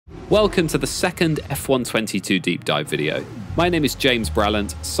Welcome to the second F122 deep dive video. My name is James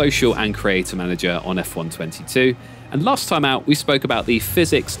Brallant, Social and Creator Manager on F122, and last time out we spoke about the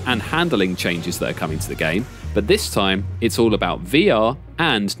physics and handling changes that are coming to the game, but this time it's all about VR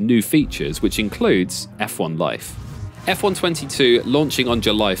and new features, which includes F1 Life. F122, launching on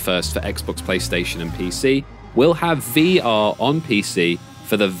July 1st for Xbox, PlayStation and PC, will have VR on PC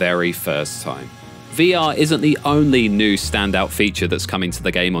for the very first time. VR isn't the only new standout feature that's coming to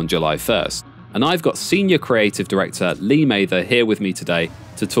the game on July 1st, and I've got Senior Creative Director Lee Mather here with me today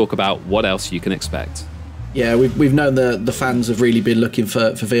to talk about what else you can expect. Yeah, we've known the fans have really been looking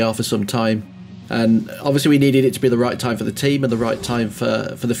for VR for some time, and obviously we needed it to be the right time for the team and the right time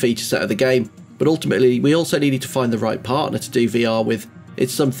for the feature set of the game, but ultimately we also needed to find the right partner to do VR with.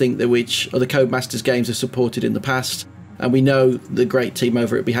 It's something that which other Codemasters games have supported in the past, and we know the great team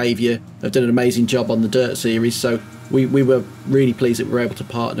over at Behaviour have done an amazing job on the Dirt series, so we were really pleased that we were able to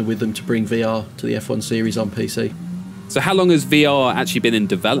partner with them to bring VR to the F1 series on PC. So how long has VR actually been in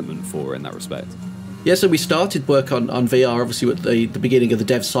development for in that respect? Yeah, so we started work on VR obviously at the beginning of the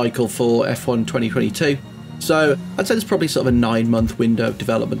dev cycle for F1 2022. So I'd say there's probably sort of a 9-month window of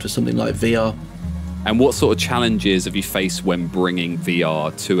development for something like VR. And what sort of challenges have you faced when bringing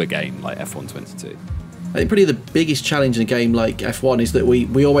VR to a game like F122? I think probably the biggest challenge in a game like F1 is that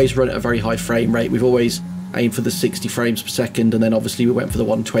we always run at a very high frame rate. We've always aimed for the 60 frames per second, and then obviously we went for the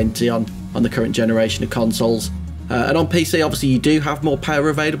 120 on the current generation of consoles. And on PC, obviously you do have more power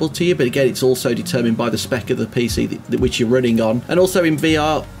available to you, but again, it's also determined by the spec of the PC which you're running on. And also in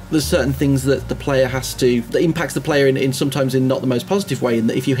VR, there's certain things that the player that impacts the player in sometimes in not the most positive way, in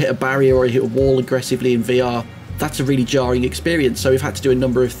that if you hit a barrier or you hit a wall aggressively in VR, that's a really jarring experience. So we've had to do a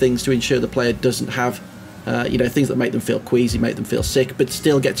number of things to ensure the player doesn't have things that make them feel queasy, make them feel sick, but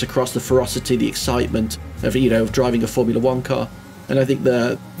still gets across the ferocity, the excitement of driving a Formula One car. And I think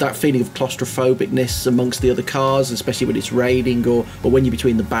that feeling of claustrophobicness amongst the other cars, especially when it's raining or when you're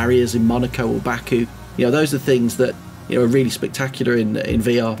between the barriers in Monaco or Baku, those are things that are really spectacular in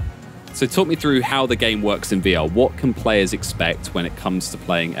VR. So talk me through how the game works in VR. What can players expect when it comes to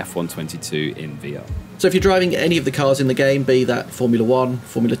playing F122 in VR? So if you're driving any of the cars in the game, be that Formula 1,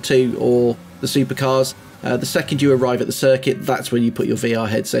 Formula 2 or the supercars, the second you arrive at the circuit, that's when you put your VR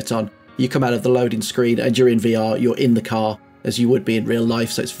headset on. You come out of the loading screen and you're in VR, you're in the car as you would be in real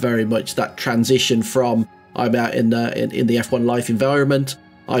life. So it's very much that transition from I'm out in the F1 Life environment,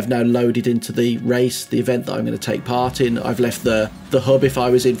 I've now loaded into the race, the event that I'm going to take part in. I've left the hub if I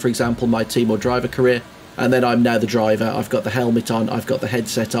was in, for example, my team or driver career, and then I'm now the driver. I've got the helmet on, I've got the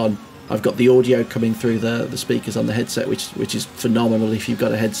headset on, I've got the audio coming through the speakers on the headset, which is phenomenal if you've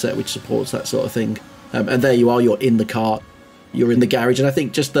got a headset which supports that sort of thing. And there you are, you're in the car, you're in the garage. And I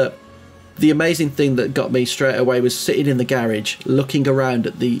think just the amazing thing that got me straight away was sitting in the garage, looking around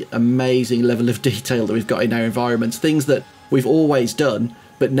at the amazing level of detail that we've got in our environments, things that we've always done,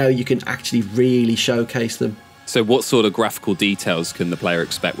 but now you can actually really showcase them. So what sort of graphical details can the player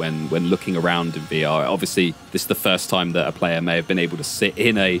expect when looking around in VR? Obviously, this is the first time that a player may have been able to sit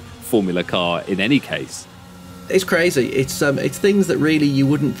in a Formula car in any case. It's crazy. It's things that really you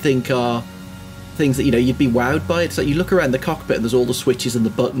wouldn't think are things that you'd be wowed by. It's like you look around the cockpit and there's all the switches and the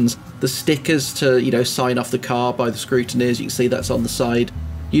buttons, the stickers to sign off the car by the scrutineers. You can see that's on the side.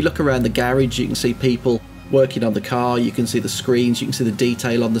 You look around the garage, you can see people working on the car, you can see the screens, you can see the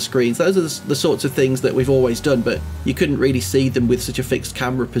detail on the screens. Those are the sorts of things that we've always done, but you couldn't really see them with such a fixed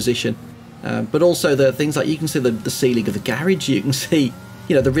camera position. But also the things like you can see the ceiling of the garage, you can see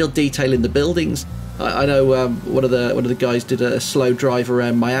the real detail in the buildings. I know one of the guys did a slow drive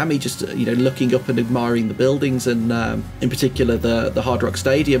around Miami, just looking up and admiring the buildings, and in particular the Hard Rock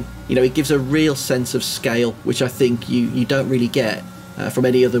Stadium. It gives a real sense of scale, which I think you don't really get from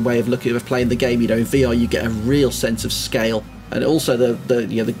any other way of playing the game. In VR you get a real sense of scale, and also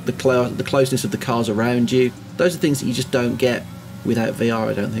the closeness of the cars around you. Those are things that you just don't get without VR,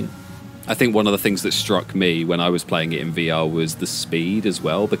 I don't think. I think one of the things that struck me when I was playing it in VR was the speed as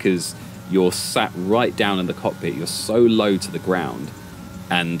well, because you're sat right down in the cockpit, you're so low to the ground,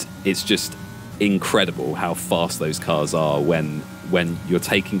 and it's just incredible how fast those cars are when you're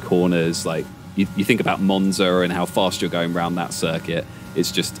taking corners. Like you think about Monza and how fast you're going around that circuit.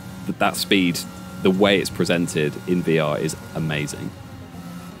 It's just that speed, the way it's presented in VR is amazing.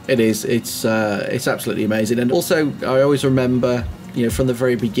 It is. It's absolutely amazing. And also I always remember from the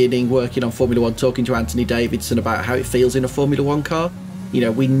very beginning working on Formula One, talking to Anthony Davidson about how it feels in a Formula One car.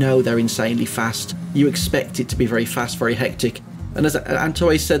 We know they're insanely fast. You expect it to be very fast, very hectic. And as Anto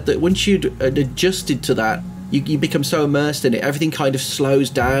always said, that once you'd adjusted to that, you become so immersed in it, everything kind of slows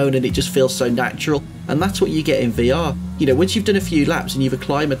down and it just feels so natural. And that's what you get in VR. You know, once you've done a few laps and you've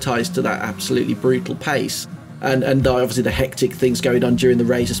acclimatized to that absolutely brutal pace, and obviously the hectic things going on during the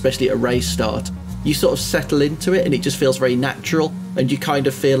race, especially at a race start, you sort of settle into it and it just feels very natural. And you kind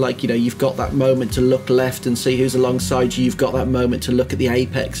of feel like, you know, you've got that moment to look left and see who's alongside you. You've got that moment to look at the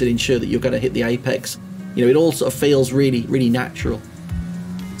apex and ensure that you're going to hit the apex. You know, it all sort of feels really, really natural.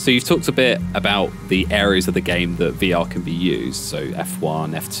 So you've talked a bit about the areas of the game that VR can be used, so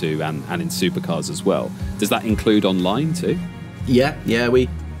F1, F2, and in supercars as well. Does that include online too? Yeah, we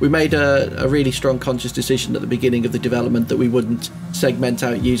made a really strong conscious decision at the beginning of the development that we wouldn't segment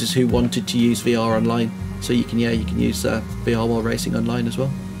out users who wanted to use VR online. So you can use VR while racing online as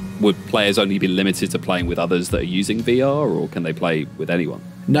well. Would players only be limited to playing with others that are using VR, or can they play with anyone?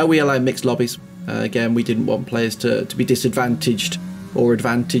 No, we allow mixed lobbies. Again, we didn't want players to be disadvantaged or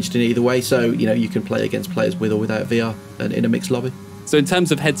advantaged in either way, so you know, you can play against players with or without VR in a mixed lobby. So in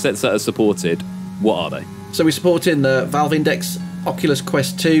terms of headsets that are supported, what are they? So we're supporting the Valve Index, Oculus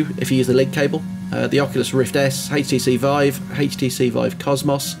Quest 2 if you use the link cable, the Oculus Rift S, HTC Vive, HTC Vive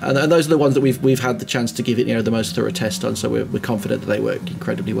Cosmos, and those are the ones that we've had the chance to give it, you know, the most thorough test on, so we're confident that they work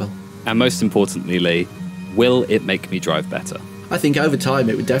incredibly well. And most importantly, Lee, will it make me drive better? I think over time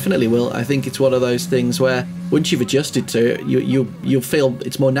it definitely will. I think it's one of those things where once you've adjusted to it, you'll feel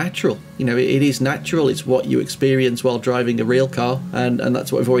it's more natural. You know, it is natural. It's what you experience while driving a real car, and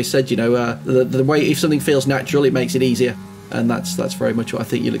that's what I've always said. You know, the way, if something feels natural, it makes it easier, and that's very much what I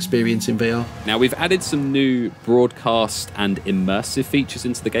think you'll experience in VR. Now we've added some new broadcast and immersive features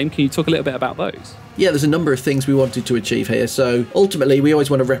into the game. Can you talk a little bit about those? Yeah, there's a number of things we wanted to achieve here. So ultimately, we always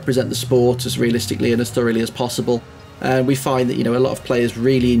want to represent the sport as realistically and as thoroughly as possible. And we find that, you know, a lot of players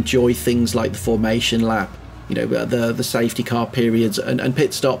really enjoy things like the formation lap, you know, the safety car periods and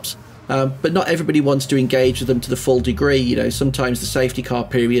pit stops. But not everybody wants to engage with them to the full degree. You know, sometimes the safety car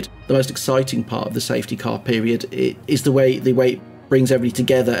period, the most exciting part of the safety car period, is the way it brings everybody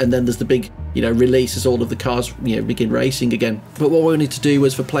together, and then there's the big, you know, release as all of the cars, you know, begin racing again. But what we wanted to do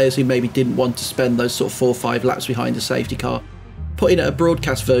was for players who maybe didn't want to spend those sort of 4 or 5 laps behind a safety car, put in a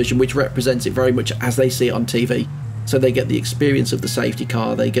broadcast version which represents it very much as they see it on TV. So they get the experience of the safety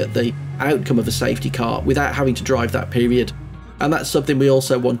car, they get the outcome of a safety car without having to drive that period. And that's something we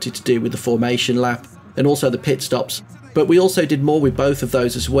also wanted to do with the formation lap and also the pit stops. But we also did more with both of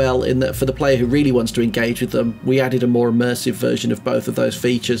those as well, in that for the player who really wants to engage with them, we added a more immersive version of both of those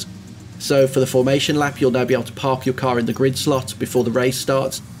features. So for the formation lap, you'll now be able to park your car in the grid slot before the race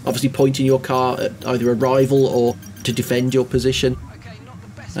starts, obviously pointing your car at either a rival or to defend your position.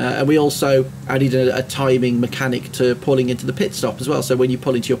 And we also added a timing mechanic to pulling into the pit stop as well. So when you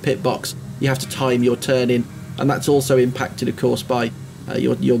pull into your pit box, you have to time your turn in, and that's also impacted, of course, by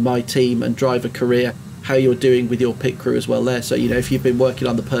your My Team and driver career, how you're doing with your pit crew as well there. So, you know, if you've been working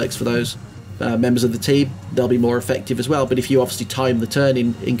on the perks for those members of the team, they'll be more effective as well. But if you obviously time the turn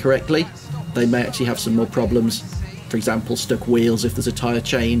in incorrectly, they may actually have some more problems. For example, stuck wheels if there's a tyre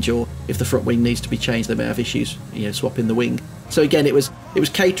change, or if the front wing needs to be changed, they may have issues, you know, swapping the wing. So again, it was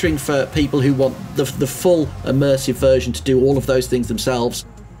catering for people who want the full immersive version to do all of those things themselves,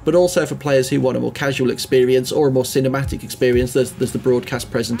 but also for players who want a more casual experience or a more cinematic experience. There's the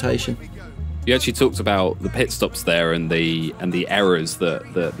broadcast presentation. You actually talked about the pit stops there and the errors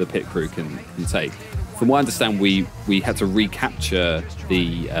that the pit crew can take. From what I understand, we had to recapture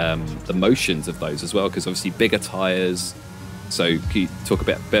the motions of those as well, because obviously bigger tyres. So can you talk a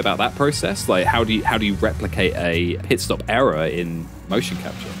bit about that process? Like how do you replicate a pit stop error in motion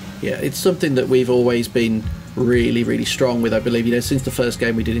capture? Yeah, it's something that we've always been really, really strong with, I believe. You know, since the first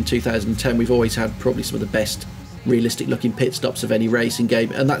game we did in 2010, we've always had probably some of the best realistic looking pit stops of any racing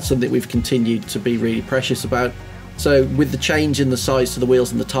game, and that's something we've continued to be really precious about. So with the change in the size to the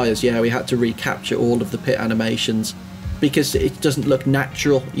wheels and the tyres, yeah, we had to recapture all of the pit animations, because it doesn't look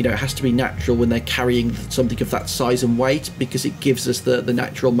natural. You know, it has to be natural when they're carrying something of that size and weight, because it gives us the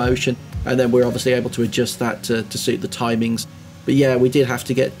natural motion, and then we're obviously able to adjust that to suit the timings. But yeah, we did have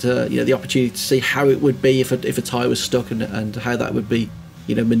to get you know, the opportunity to see how it would be if a tyre was stuck, and how that would be,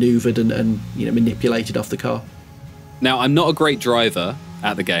 you know, manoeuvred and you know, manipulated off the car. Now, I'm not a great driver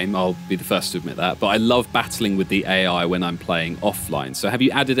at the game, I'll be the first to admit that, but I love battling with the AI when I'm playing offline. So have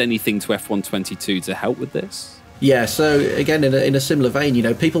you added anything to F1 22 to help with this? Yeah, so again, in a similar vein, you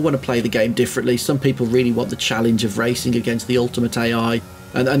know, people want to play the game differently. Some people really want the challenge of racing against the ultimate AI,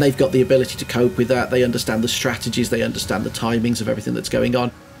 and they've got the ability to cope with that. They understand the strategies, they understand the timings of everything that's going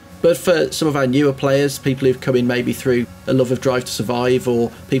on. But for some of our newer players, people who've come in maybe through a love of Drive to Survive,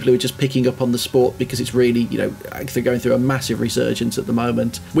 or people who are just picking up on the sport because it's really, you know, they're going through a massive resurgence at the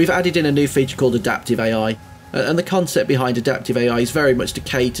moment, we've added in a new feature called Adaptive AI. And the concept behind adaptive AI is very much to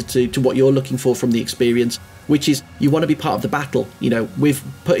cater to what you're looking for from the experience, which is you want to be part of the battle. We've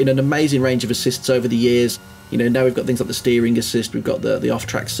put in an amazing range of assists over the years. Now we've got things like the steering assist, we've got the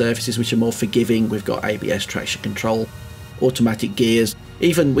off-track surfaces which are more forgiving, we've got ABS traction control, automatic gears,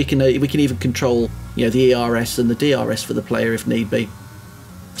 even we can even control the ERS and the DRS for the player if need be,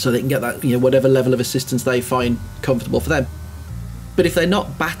 so they can get that whatever level of assistance they find comfortable for them. But if they're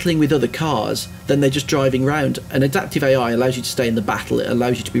not battling with other cars, then they're just driving around. And adaptive AI allows you to stay in the battle, it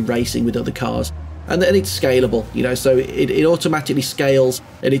allows you to be racing with other cars. And then it's scalable, so it automatically scales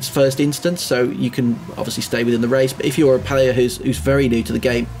in its first instance, so you can obviously stay within the race. But if you're a player who's very new to the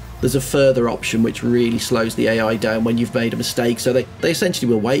game, there's a further option which really slows the AI down when you've made a mistake. So they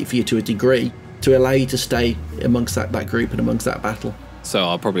essentially will wait for you to a degree to allow you to stay amongst that group and amongst that battle. So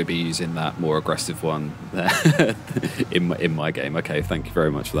I'll probably be using that more aggressive one in my game. Okay, thank you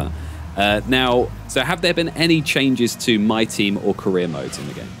very much for that. Now, so have there been any changes to My Team or career modes in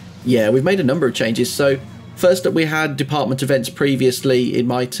the game? Yeah, we've made a number of changes. So first up, we had department events previously in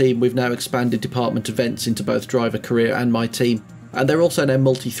My Team. We've now expanded department events into both driver, career and My Team. And they're also now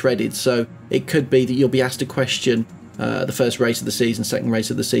multi-threaded. So it could be that you'll be asked a question the first race of the season, second race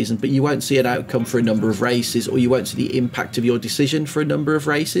of the season, but you won't see an outcome for a number of races, or you won't see the impact of your decision for a number of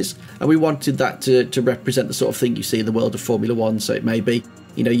races. And we wanted that to represent the sort of thing you see in the world of Formula One. So it may be,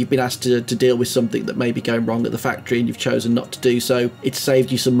 you've been asked to deal with something that may be going wrong at the factory and you've chosen not to do so. It's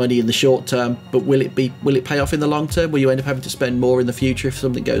saved you some money in the short term, but will it pay off in the long term? Will you end up having to spend more in the future if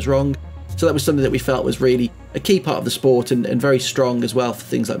something goes wrong? So that was something that we felt was really a key part of the sport, and very strong as well for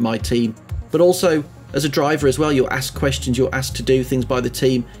things like My Team. But also, as a driver as well, you're asked questions, you're asked to do things by the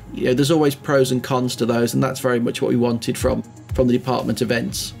team. There's always pros and cons to those, and that's very much what we wanted from the department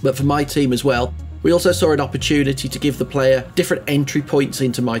events. But for My Team as well, we also saw an opportunity to give the player different entry points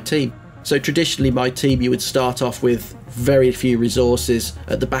into My Team. So traditionally, My Team, you would start off with very few resources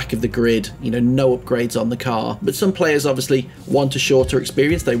at the back of the grid, no upgrades on the car. But some players obviously want a shorter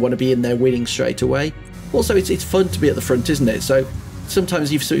experience, they want to be in there winning straight away. Also, it's fun to be at the front, isn't it? So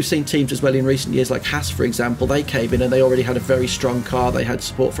sometimes we've seen teams as well in recent years, like Haas, for example. They came in and they already had a very strong car. They had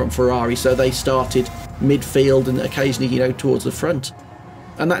support from Ferrari, so they started midfield and occasionally, towards the front.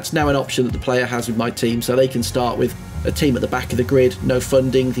 And that's now an option that the player has with My Team, so they can start with a team at the back of the grid, no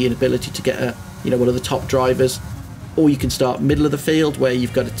funding, the inability to get one of the top drivers. Or you can start middle of the field, where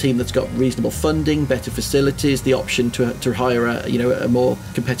you've got a team that's got reasonable funding, better facilities, the option to hire a more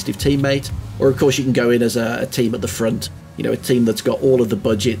competitive teammate. Or of course you can go in as a team at the front, a team that's got all of the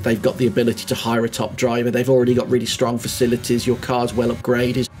budget, they've got the ability to hire a top driver, they've already got really strong facilities, your car's well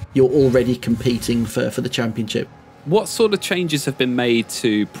upgraded, you're already competing for the championship. What sort of changes have been made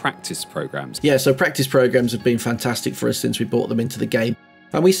to practice programs? Yeah, so practice programs have been fantastic for us since we brought them into the game.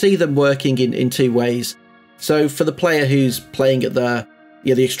 And we see them working in two ways. So for the player who's playing at the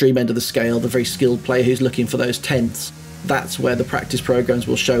extreme end of the scale, the very skilled player who's looking for those tenths, that's where the practice programs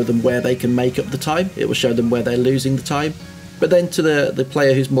will show them where they can make up the time. It will show them where they're losing the time. But then to the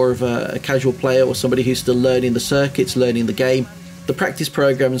player who's more of a casual player, or somebody who's still learning the circuits, learning the game, the practice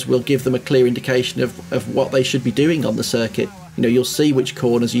programs will give them a clear indication of what they should be doing on the circuit. You'll see which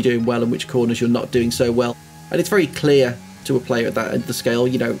corners you're doing well and which corners you're not doing so well. And it's very clear to a player at that end of the scale,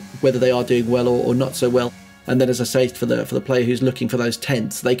 whether they are doing well or not so well. And then, as I say, for the player who's looking for those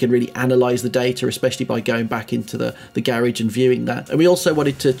tenths, they can really analyse the data, especially by going back into the garage and viewing that. And we also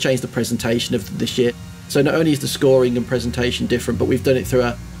wanted to change the presentation of this year. So not only is the scoring and presentation different, but we've done it through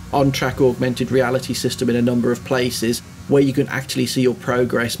a on-track augmented reality system in a number of places, where you can actually see your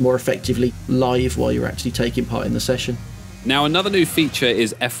progress more effectively live while you're actually taking part in the session. Now, another new feature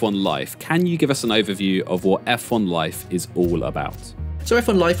is F1 Life. Can you give us an overview of what F1 Life is all about? So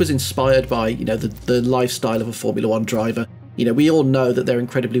F1 Life was inspired by, the lifestyle of a Formula One driver. We all know that they're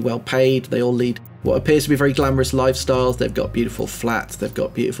incredibly well paid. They all lead what appears to be very glamorous lifestyles. They've got beautiful flats. They've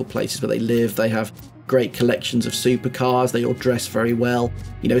got beautiful places where they live. They have great collections of supercars. They all dress very well.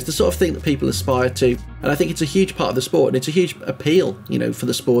 It's the sort of thing that people aspire to. And I think it's a huge part of the sport, and it's a huge appeal, for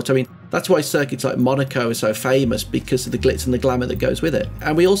the sport. I mean, that's why circuits like Monaco are so famous, because of the glitz and the glamour that goes with it.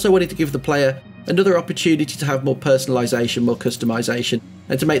 And we also wanted to give the player another opportunity to have more personalisation, more customisation,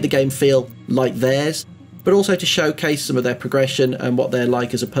 and to make the game feel like theirs, but also to showcase some of their progression and what they're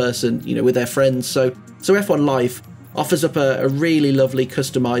like as a person, with their friends. So F1 Life offers up a really lovely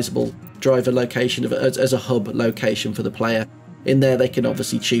customisable driver location as a hub location for the player. In there, they can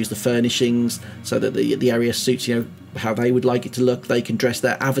obviously choose the furnishings so that the area suits how they would like it to look. They can dress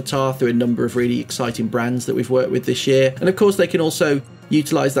their avatar through a number of really exciting brands that we've worked with this year. And of course, they can also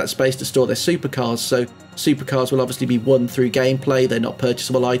utilise that space to store their supercars. So supercars will obviously be won through gameplay. They're not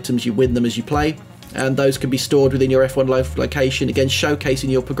purchasable items. You win them as you play. and those can be stored within your F1 Life location, again showcasing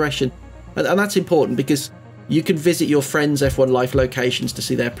your progression. And that's important because you can visit your friends' F1 Life locations to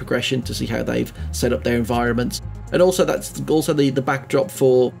see their progression, to see how they've set up their environments. And also that's also the backdrop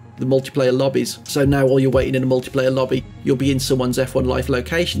for the multiplayer lobbies. So now while you're waiting in a multiplayer lobby, you'll be in someone's F1 Life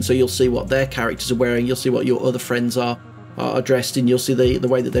location, so you'll see what their characters are wearing, you'll see what your other friends are dressed in, you'll see the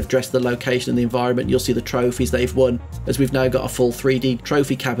way that they've dressed the location and the environment, you'll see the trophies they've won, as we've now got a full 3D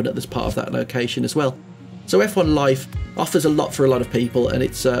trophy cabinet that's part of that location as well. So F1 Life offers a lot for a lot of people, and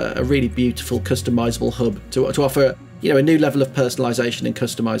it's a really beautiful customizable hub to offer a new level of personalization and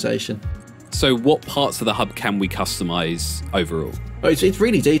customization. So what parts of the hub can we customize overall? Oh, it's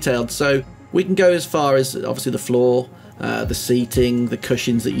really detailed, so we can go as far as obviously the floor, the seating, the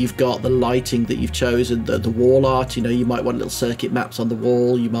cushions that you've got, the lighting that you've chosen, the wall art. You might want little circuit maps on the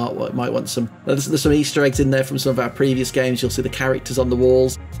wall. You might want some. There's some Easter eggs in there from some of our previous games. You'll see the characters on the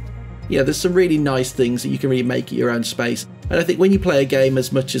walls. There's some really nice things that you can really make at your own space. And I think when you play a game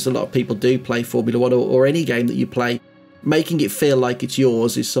as much as a lot of people do play Formula One or any game that you play, making it feel like it's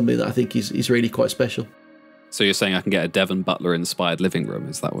yours is something that I think is really quite special. So you're saying I can get a Devon Butler-inspired living room?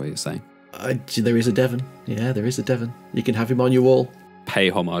 Is that what you're saying? There is a Devon. Yeah, there is a Devon. You can have him on your wall. Pay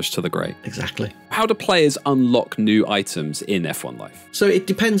homage to the great. Exactly. How do players unlock new items in F1 Life? So it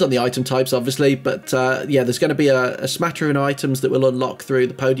depends on the item types, obviously, but there's going to be a smattering of items that will unlock through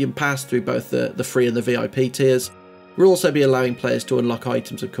the Podium Pass, through both the free and the VIP tiers. We'll also be allowing players to unlock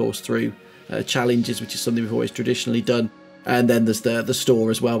items, of course, through challenges, which is something we've always traditionally done. And then there's the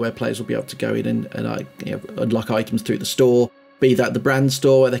store as well, where players will be able to go in and unlock items through the store. Be that the brand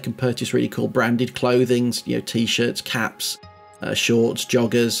store, where they can purchase really cool branded clothing, t-shirts, caps, shorts,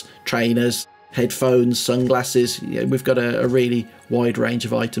 joggers, trainers, headphones, sunglasses. We've got a really wide range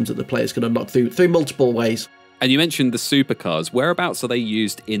of items that the players can unlock through multiple ways. And you mentioned the supercars. Whereabouts are they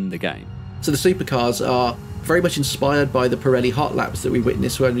used in the game? So the supercars are very much inspired by the Pirelli hot laps that we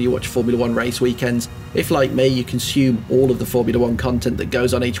witness when you watch Formula One race weekends. If, like me, you consume all of the Formula One content that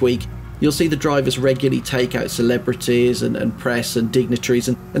goes on each week, you'll see the drivers regularly take out celebrities and press and dignitaries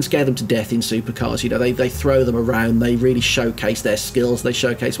and scare them to death in supercars. They throw them around, they really showcase their skills, they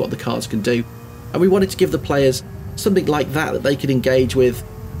showcase what the cars can do. And we wanted to give the players something like that they could engage with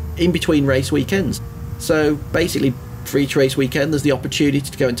in between race weekends. So basically, for each race weekend, there's the opportunity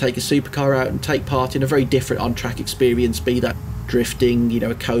to go and take a supercar out and take part in a very different on-track experience, be that drifting,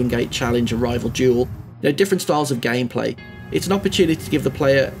 a cone gate challenge, a rival duel, different styles of gameplay. It's an opportunity to give the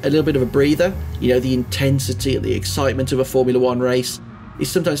player a little bit of a breather. The intensity and the excitement of a Formula One race. It's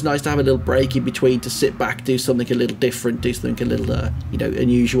sometimes nice to have a little break in between to sit back, do something a little different, do something a little,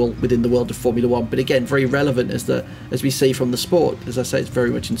 unusual within the world of Formula One. But again, very relevant as we see from the sport. As I say, it's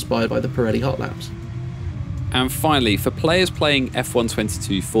very much inspired by the Pirelli hot laps. And finally, for players playing F1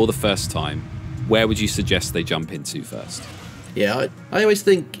 22 for the first time, where would you suggest they jump into first? Yeah, I always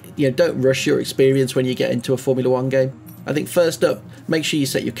think, don't rush your experience when you get into a Formula One game. I think first up, make sure you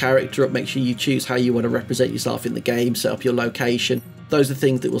set your character up, make sure you choose how you want to represent yourself in the game, set up your location. Those are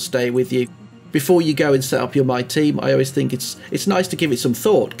things that will stay with you. Before you go and set up your My Team, I always think it's nice to give it some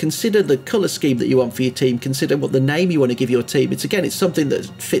thought. Consider the colour scheme that you want for your team, consider what the name you want to give your team. It's something that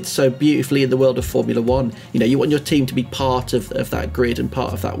fits so beautifully in the world of Formula One. You want your team to be part of that grid and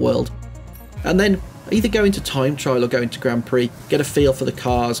part of that world. And then either go into time trial or go into Grand Prix, get a feel for the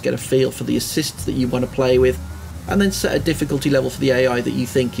cars, get a feel for the assists that you want to play with, and then set a difficulty level for the AI that you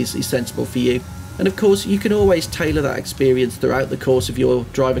think is sensible for you. And of course, you can always tailor that experience throughout the course of your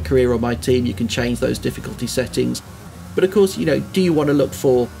driver career or My Team. You can change those difficulty settings. But of course, do you want to look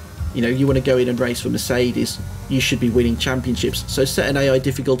for, you want to go in and race for Mercedes, you should be winning championships. So set an AI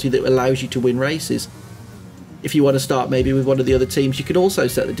difficulty that allows you to win races. If you want to start maybe with one of the other teams, you could also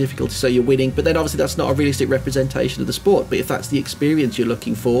set the difficulty so you're winning. But then obviously that's not a realistic representation of the sport. But if that's the experience you're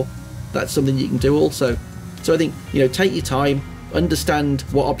looking for, that's something you can do also. So I think, take your time, understand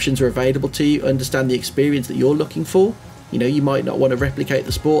what options are available to you, understand the experience that you're looking for. You might not want to replicate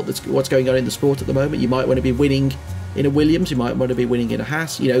the sport, that's what's going on in the sport at the moment. You might want to be winning in a Williams, you might want to be winning in a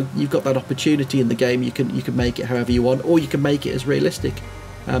Haas. You've got that opportunity in the game. You can make it however you want, or you can make it as realistic.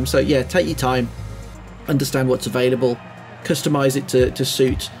 So yeah, take your time, understand what's available, customize it to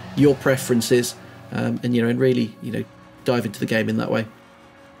suit your preferences, and really dive into the game in that way.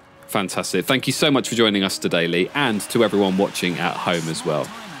 Fantastic. Thank you so much for joining us today, Lee, and to everyone watching at home as well.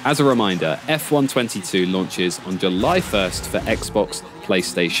 As a reminder, F1 22 launches on July 1st for Xbox,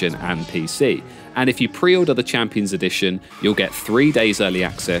 PlayStation and PC. And if you pre-order the Champions Edition, you'll get 3 days early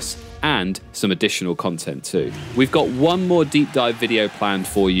access and some additional content too. We've got one more deep dive video planned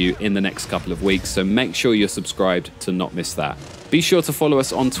for you in the next couple of weeks, so make sure you're subscribed to not miss that. Be sure to follow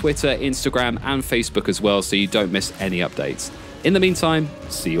us on Twitter, Instagram, and Facebook as well so you don't miss any updates. In the meantime,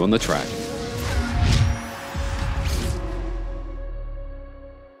 see you on the track.